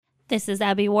This is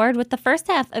Abby Ward with the first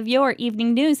half of your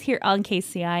evening news here on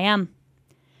KCIM.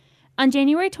 On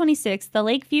January 26th, the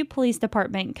Lakeview Police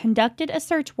Department conducted a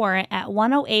search warrant at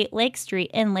 108 Lake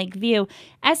Street in Lakeview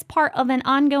as part of an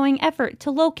ongoing effort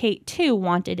to locate two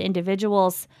wanted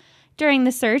individuals. During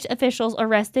the search, officials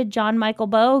arrested John Michael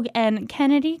Bogue and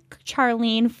Kennedy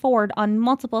Charlene Ford on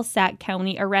multiple Sac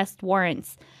County arrest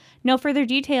warrants. No further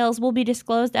details will be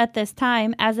disclosed at this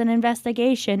time as an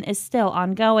investigation is still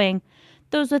ongoing.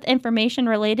 Those with information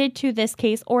related to this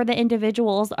case or the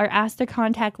individuals are asked to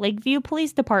contact Lakeview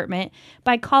Police Department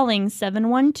by calling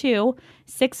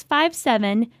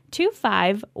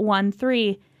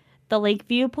 712-657-2513. The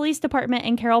Lakeview Police Department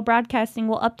and Carroll Broadcasting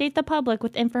will update the public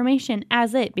with information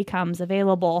as it becomes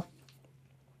available.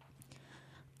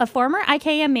 A former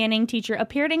IKM Manning teacher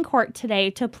appeared in court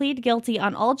today to plead guilty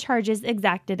on all charges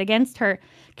exacted against her.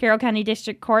 Carroll County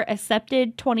District Court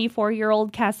accepted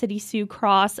 24-year-old Cassidy Sue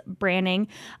Cross Branning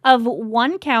of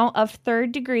one count of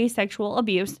third-degree sexual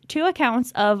abuse, 2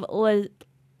 accounts of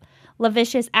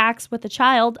lascivious acts with a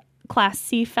child, Class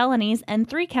C felonies, and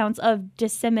 3 counts of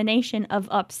dissemination of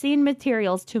obscene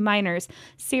materials to minors,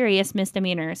 serious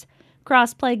misdemeanors.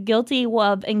 Cross pled guilty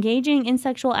of engaging in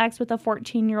sexual acts with a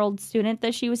 14-year-old student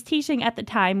that she was teaching at the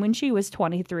time when she was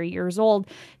 23 years old,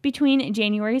 between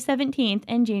January 17th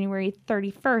and January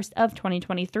 31st of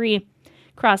 2023.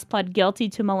 Cross pled guilty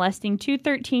to molesting 2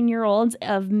 13-year-olds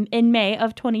in May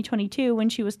of 2022 when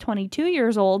she was 22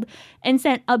 years old and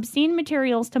sent obscene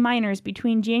materials to minors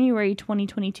between January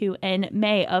 2022 and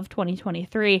May of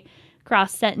 2023.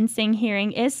 Cross sentencing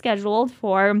hearing is scheduled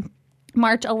for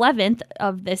March 11th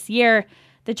of this year.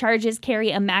 The charges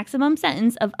carry a maximum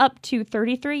sentence of up to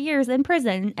 33 years in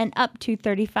prison and up to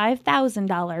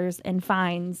 $35,000 in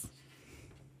fines.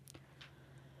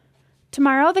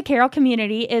 Tomorrow, the Carroll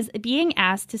community is being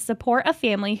asked to support a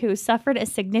family who suffered a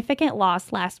significant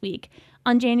loss last week.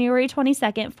 On January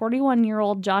 22nd,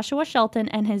 41-year-old Joshua Shelton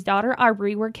and his daughter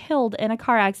Aubrey were killed in a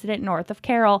car accident north of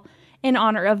Carroll. In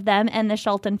honor of them and the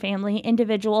Shelton family,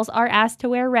 individuals are asked to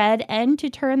wear red and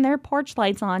to turn their porch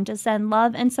lights on to send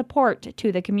love and support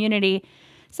to the community.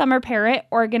 Summer Parrott,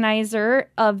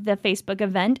 organizer of the Facebook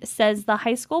event, says the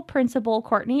high school principal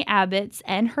Courtney Abbott's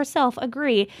and herself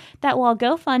agree that while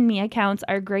GoFundMe accounts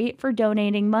are great for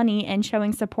donating money and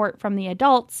showing support from the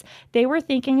adults, they were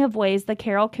thinking of ways the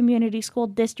Carroll Community School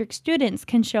District students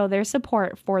can show their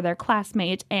support for their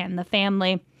classmates and the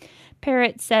family.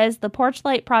 Parrott says the Porch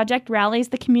Light Project rallies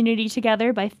the community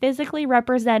together by physically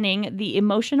representing the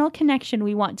emotional connection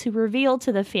we want to reveal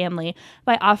to the family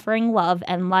by offering love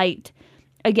and light.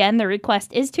 Again, the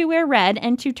request is to wear red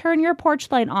and to turn your porch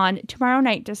light on tomorrow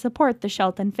night to support the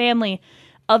Shelton family.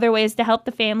 Other ways to help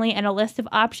the family and a list of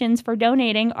options for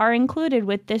donating are included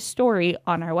with this story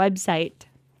on our website.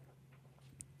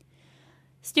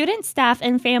 Students, staff,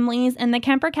 and families in the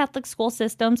Kemper Catholic school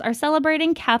systems are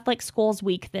celebrating Catholic Schools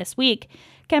Week this week.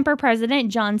 Kemper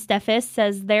President John Steffes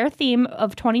says their theme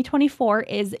of 2024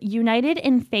 is United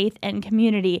in Faith and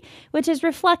Community, which is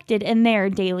reflected in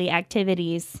their daily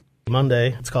activities.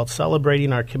 Monday, it's called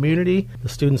Celebrating Our Community. The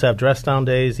students have dress-down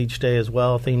days each day as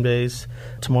well, theme days.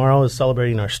 Tomorrow is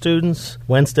Celebrating Our Students.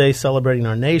 Wednesday, Celebrating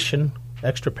Our Nation.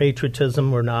 Extra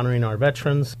Patriotism, we're honoring our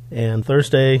veterans. And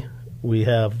Thursday, we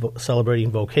have Celebrating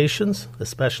Vocations,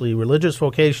 especially religious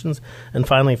vocations. And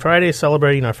finally, Friday,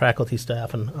 celebrating our faculty,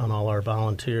 staff, and all our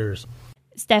volunteers.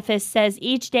 Steffes says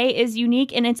each day is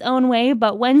unique in its own way,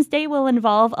 but Wednesday will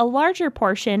involve a larger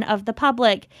portion of the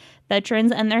public.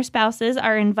 Veterans and their spouses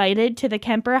are invited to the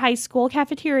Kemper High School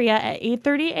cafeteria at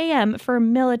 8:30 a.m. for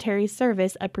military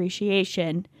service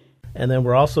appreciation. And then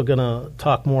we're also going to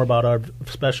talk more about our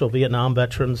special Vietnam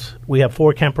veterans. We have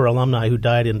 4 Kemper alumni who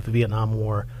died in the Vietnam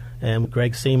War. And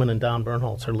Greg Seaman and Don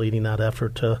Bernholtz are leading that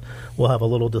effort. We'll have a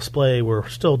little display. We're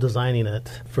still designing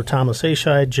it for Thomas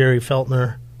Ascheid, Jerry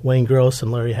Feltner, Wayne Gross,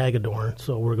 and Larry Hagedorn.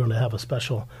 So we're going to have a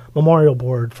special memorial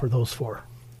board for those 4.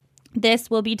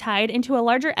 This will be tied into a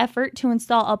larger effort to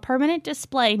install a permanent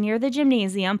display near the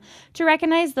gymnasium to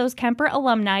recognize those Kemper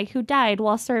alumni who died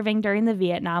while serving during the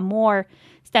Vietnam War.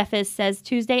 Steffes says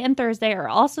Tuesday and Thursday are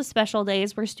also special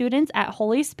days where students at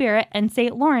Holy Spirit and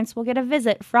St. Lawrence will get a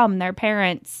visit from their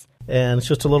parents. And it's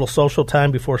just a little social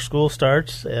time before school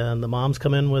starts, and the moms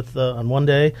come in with on one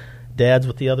day, dads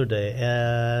with the other day.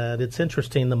 And it's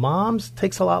interesting. The moms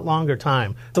takes a lot longer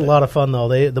time. It's a lot of fun, though.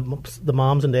 The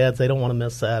moms and dads, they don't want to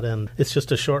miss that. And it's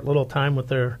just a short little time with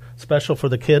their special for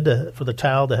the kid, for the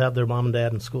child to have their mom and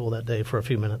dad in school that day for a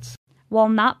few minutes. While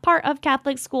not part of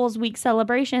Catholic Schools Week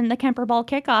celebration, the Kemper Ball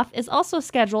kickoff is also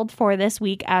scheduled for this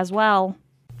week as well.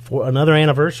 For another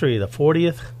anniversary, the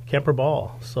 40th Kemper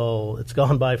Ball. So it's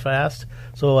gone by fast.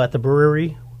 So at the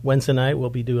brewery, Wednesday night, we'll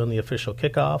be doing the official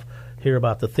kickoff, hear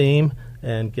about the theme,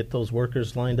 and get those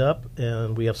workers lined up.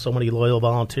 And we have so many loyal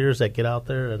volunteers that get out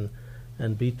there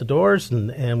and beat the doors,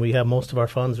 and we have most of our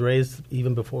funds raised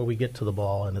even before we get to the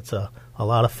ball. And it's a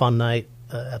lot of fun night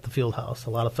at the field house, a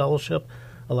lot of fellowship,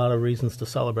 a lot of reasons to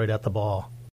celebrate at the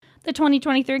ball. The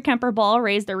 2023 Kemper Ball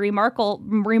raised a remarkable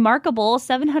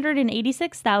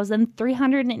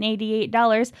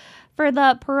 $786,388 for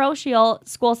the parochial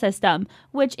school system,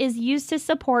 which is used to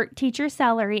support teacher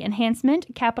salary enhancement,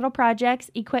 capital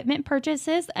projects, equipment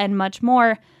purchases, and much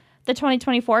more. The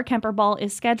 2024 Kemper Ball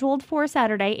is scheduled for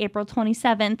Saturday, April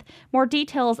 27th. More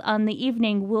details on the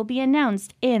evening will be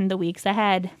announced in the weeks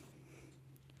ahead.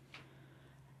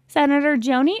 Senator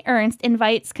Joni Ernst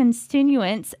invites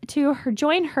constituents to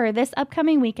join her this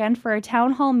upcoming weekend for a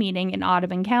town hall meeting in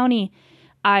Audubon County.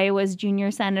 Iowa's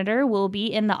junior senator will be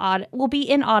in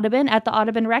Audubon at the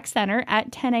Audubon Rec Center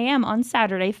at 10 a.m. on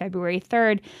Saturday, February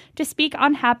 3rd, to speak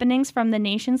on happenings from the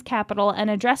nation's capital and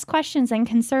address questions and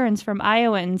concerns from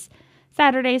Iowans.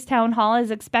 Saturday's town hall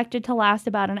is expected to last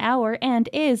about an hour and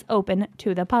is open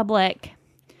to the public.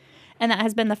 And that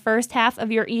has been the first half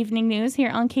of your evening news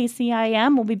here on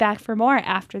KCIM. We'll be back for more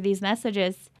after these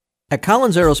messages. At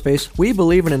Collins Aerospace, we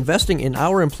believe in investing in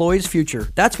our employees' future.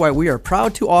 That's why we are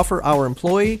proud to offer our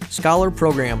Employee Scholar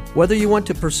Program. Whether you want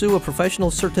to pursue a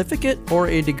professional certificate or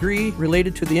a degree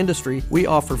related to the industry, we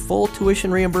offer full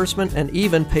tuition reimbursement and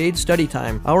even paid study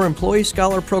time. Our Employee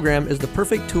Scholar Program is the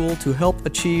perfect tool to help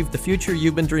achieve the future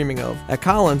you've been dreaming of. At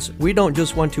Collins, we don't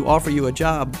just want to offer you a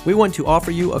job, we want to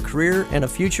offer you a career and a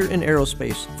future in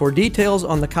aerospace. For details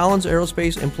on the Collins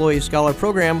Aerospace Employee Scholar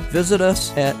Program, visit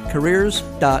us at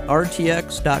careers.rtx.com. At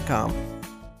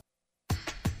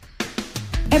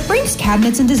Brinks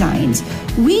Cabinets and Designs,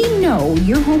 we know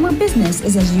your home or business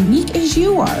is as unique as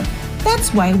you are.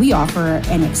 That's why we offer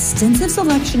an extensive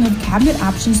selection of cabinet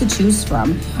options to choose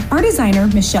from. Our designer,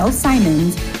 Michelle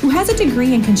Simons, who has a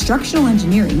degree in constructional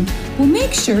engineering, will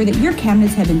make sure that your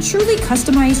cabinets have been truly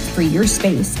customized for your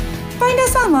space. Find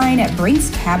us online at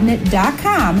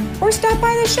brinkscabinet.com or stop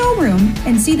by the showroom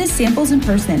and see the samples in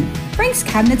person. Brinks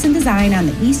Cabinets and Design on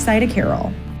the east side of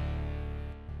Carroll.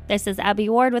 This is Abby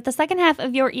Ward with the second half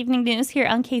of your evening news here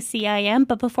on KCIM.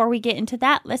 But before we get into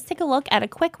that, let's take a look at a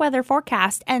quick weather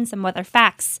forecast and some weather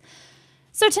facts.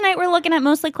 So tonight we're looking at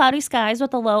mostly cloudy skies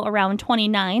with a low around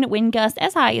 29, wind gust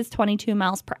as high as 22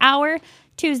 miles per hour.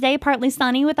 Tuesday, partly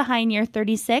sunny with a high near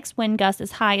 36, wind gust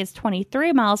as high as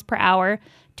 23 miles per hour.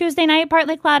 Tuesday night,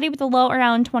 partly cloudy with a low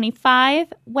around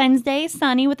 25. Wednesday,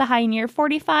 sunny with a high near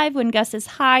 45, wind gusts as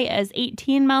high as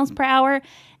 18 miles per hour.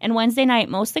 And Wednesday night,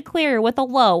 mostly clear with a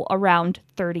low around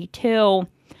 32.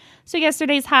 So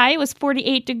yesterday's high was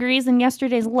 48 degrees and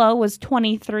yesterday's low was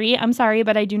 23. I'm sorry,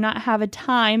 but I do not have a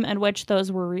time at which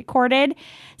those were recorded.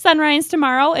 Sunrise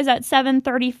tomorrow is at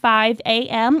 7:35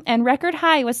 a.m. and record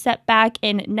high was set back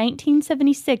in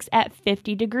 1976 at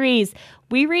 50 degrees.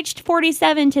 We reached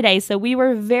 47 today, so we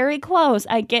were very close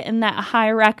at getting that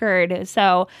high record.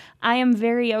 So I am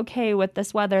very okay with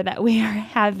this weather that we are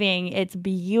having. It's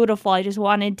beautiful. I just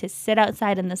wanted to sit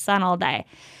outside in the sun all day.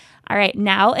 All right,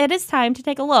 now it is time to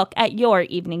take a look at your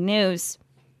evening news.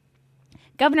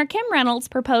 Governor Kim Reynolds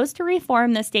proposed to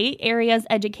reform the state area's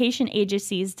education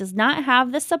agencies does not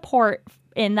have the support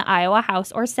in the Iowa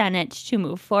House or Senate to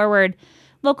move forward.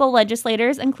 Local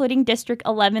legislators, including District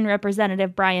 11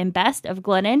 Representative Brian Best of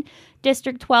Glennon,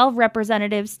 District 12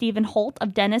 Representative Stephen Holt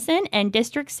of Denison, and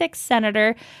District 6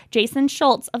 Senator Jason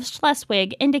Schultz of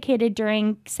Schleswig, indicated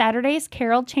during Saturday's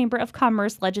Carroll Chamber of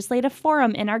Commerce Legislative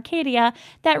Forum in Arcadia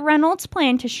that Reynolds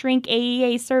planned to shrink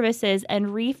AEA services and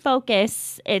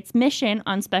refocus its mission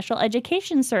on special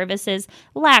education services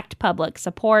lacked public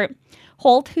support.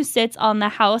 Holt, who sits on the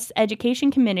House Education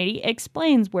Committee,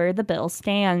 explains where the bill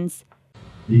stands.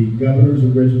 The governor's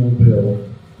original bill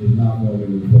is not going to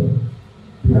move forward.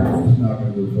 It's not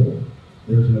going to move forward.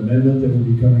 There's an amendment that will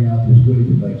be coming out this week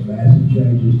that makes massive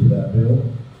changes to that bill.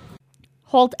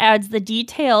 Holt adds the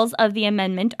details of the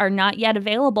amendment are not yet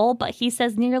available, but he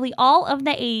says nearly all of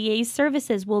the AEA's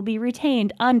services will be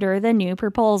retained under the new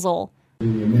proposal.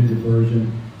 In the amended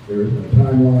version, there is a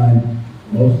timeline.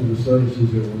 Most of the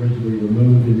services that were originally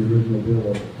removed in the original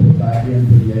bill are put back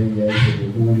into the AEA that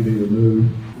were going to be removed.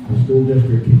 The school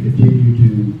district can continue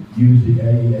to use the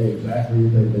AEA exactly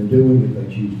as they've been doing if they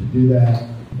choose to do that,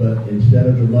 but instead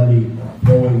of the money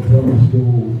flowing from the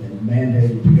school and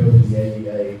mandated to go to the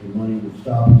AEA, the money would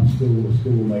stop at the school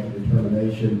will make a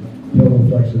determination, total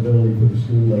flexibility for the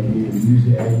school. They can either use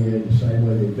the AEA the same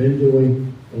way they've been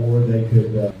doing, or they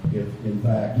could, if in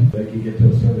fact they could get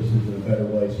those services in a better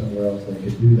way somewhere else, they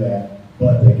could do that,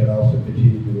 but they could also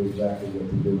continue to do exactly what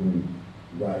they're doing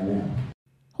right now.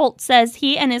 Holt says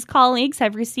he and his colleagues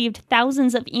have received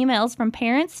thousands of emails from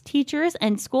parents, teachers,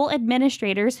 and school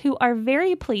administrators who are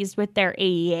very pleased with their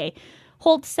AEA.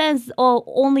 Holt says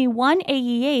only one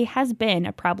AEA has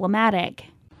been problematic.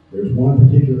 There's one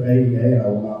particular AEA, and I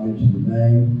will not mention the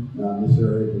name, not in this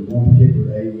area, but one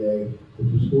particular AEA that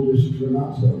the school districts are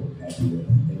not so happy with.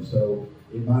 And so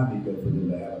it might be good for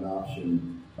them to have an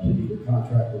option to either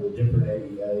contract with a different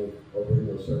AEA or bring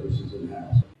those services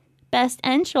in-house. Best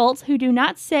and Schultz, who do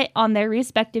not sit on their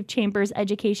respective chambers'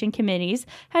 education committees,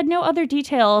 had no other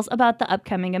details about the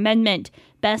upcoming amendment.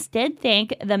 Best did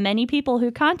thank the many people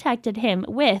who contacted him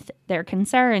with their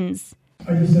concerns.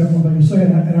 I just have one thing to say,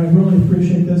 and I really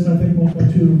appreciate this, and I think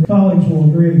my two colleagues will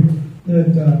agree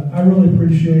that I really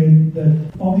appreciate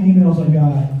that all the emails I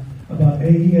got about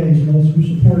AEAs and those who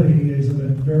support AEAs have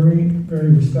been very,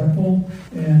 very respectful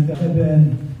and have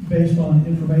been based on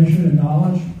information and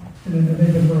knowledge, and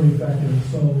they've been very effective.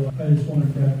 So I just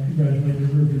want to congratulate the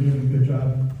group. You're doing a good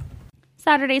job.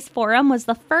 Saturday's forum was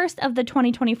the first of the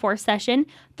 2024 session.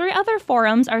 3 other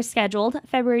forums are scheduled: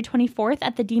 February 24th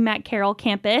at the DMAC Carroll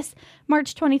campus,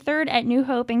 March 23rd at New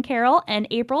Hope in Carroll, and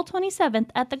April 27th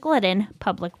at the Glidden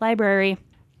Public Library.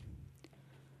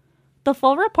 The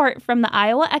full report from the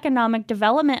Iowa Economic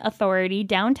Development Authority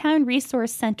Downtown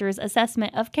Resource Center's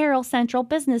assessment of Carroll Central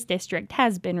Business District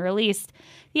has been released.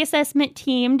 The assessment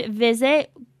team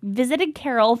visited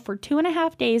Carroll for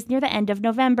 2.5 days near the end of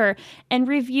November and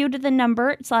reviewed the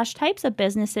number/types of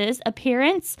businesses,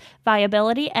 appearance,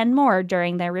 viability, and more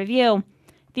during their review.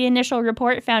 The initial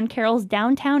report found Carroll's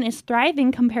downtown is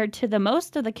thriving compared to the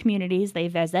most of the communities they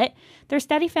visit. Their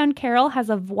study found Carroll has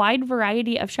a wide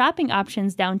variety of shopping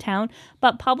options downtown,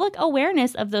 but public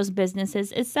awareness of those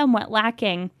businesses is somewhat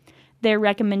lacking. Their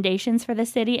recommendations for the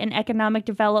city and economic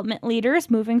development leaders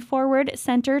moving forward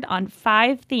centered on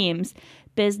 5 themes: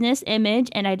 business image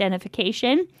and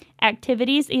identification,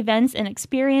 activities, events, and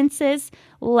experiences,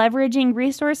 leveraging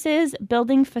resources,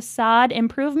 building facade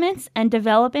improvements, and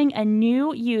developing a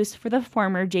new use for the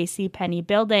former JCPenney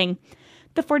building.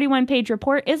 The 41-page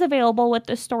report is available with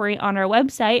the story on our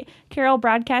website. Carroll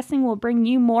Broadcasting will bring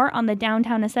you more on the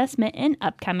downtown assessment in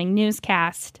upcoming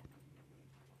newscast.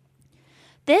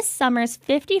 This summer's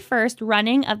 51st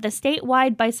running of the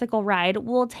statewide bicycle ride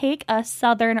will take a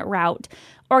southern route.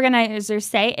 Organizers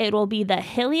say it will be the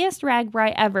hilliest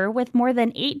RAGBRAI ever, with more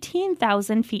than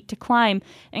 18,000 feet to climb,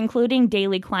 including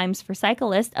daily climbs for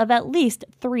cyclists of at least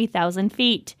 3,000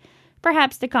 feet.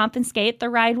 Perhaps to compensate, the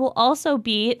ride will also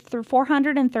be through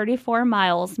 434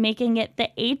 miles, making it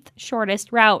the 8th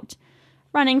shortest route.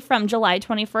 Running from July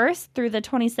 21st through the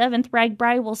 27th,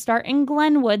 RAGBRAI will start in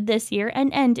Glenwood this year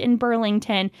and end in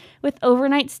Burlington, with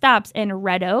overnight stops in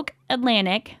Red Oak,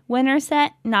 Atlantic,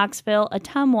 Winterset, Knoxville,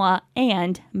 Ottumwa,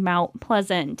 and Mount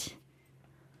Pleasant.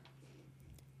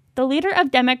 The leader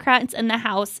of Democrats in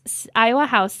the Iowa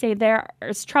House, say there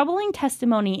is troubling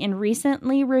testimony in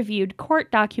recently reviewed court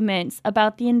documents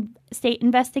about the state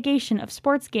investigation of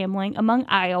sports gambling among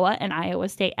Iowa and Iowa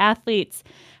State athletes.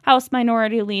 House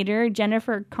Minority Leader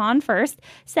Jennifer Conforst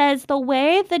says the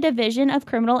way the Division of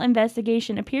Criminal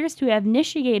Investigation appears to have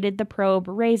initiated the probe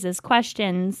raises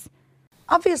questions.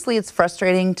 Obviously, it's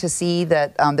frustrating to see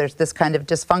that there's this kind of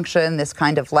dysfunction, this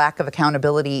kind of lack of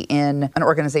accountability in an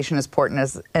organization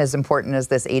as important as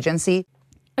this agency.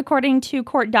 According to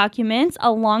court documents,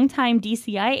 a longtime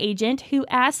DCI agent who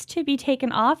asked to be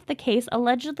taken off the case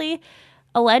alleged the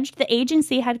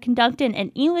agency had conducted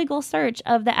an illegal search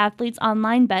of the athletes'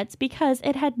 online bets because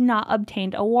it had not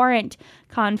obtained a warrant.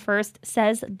 Conforst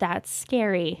says that's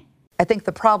scary. I think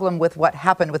the problem with what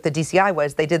happened with the DCI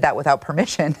was they did that without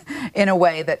permission in a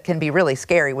way that can be really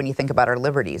scary when you think about our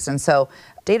liberties. And so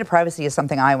data privacy is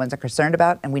something Iowans are concerned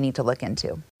about and we need to look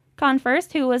into.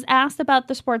 Conforst, who was asked about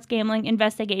the sports gambling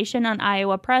investigation on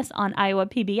Iowa Press on Iowa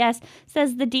PBS,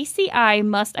 says the DCI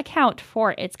must account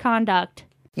for its conduct.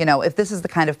 You know, if this is the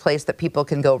kind of place that people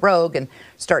can go rogue and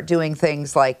start doing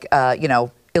things like,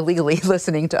 illegally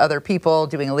listening to other people,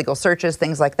 doing illegal searches,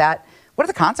 things like that, what are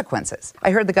the consequences?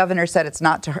 I heard the governor said it's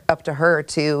not up to her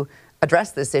to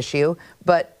address this issue,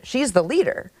 but she's the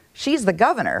leader. She's the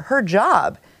governor. Her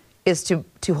job is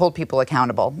to hold people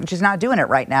accountable. And she's not doing it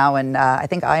right now, and I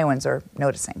think Iowans are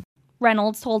noticing.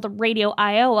 Reynolds told Radio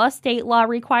Iowa state law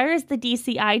requires the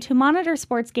DCI to monitor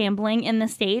sports gambling in the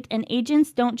state, and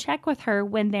agents don't check with her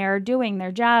when they're doing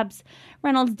their jobs.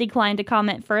 Reynolds declined to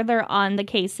comment further on the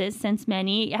cases since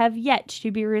many have yet to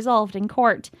be resolved in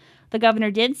court. The governor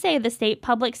did say the state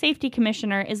public safety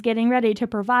commissioner is getting ready to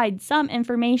provide some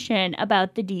information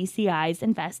about the DCI's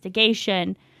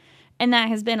investigation. And that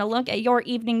has been a look at your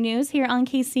evening news here on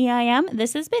KCIM.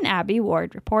 This has been Abby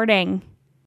Ward reporting.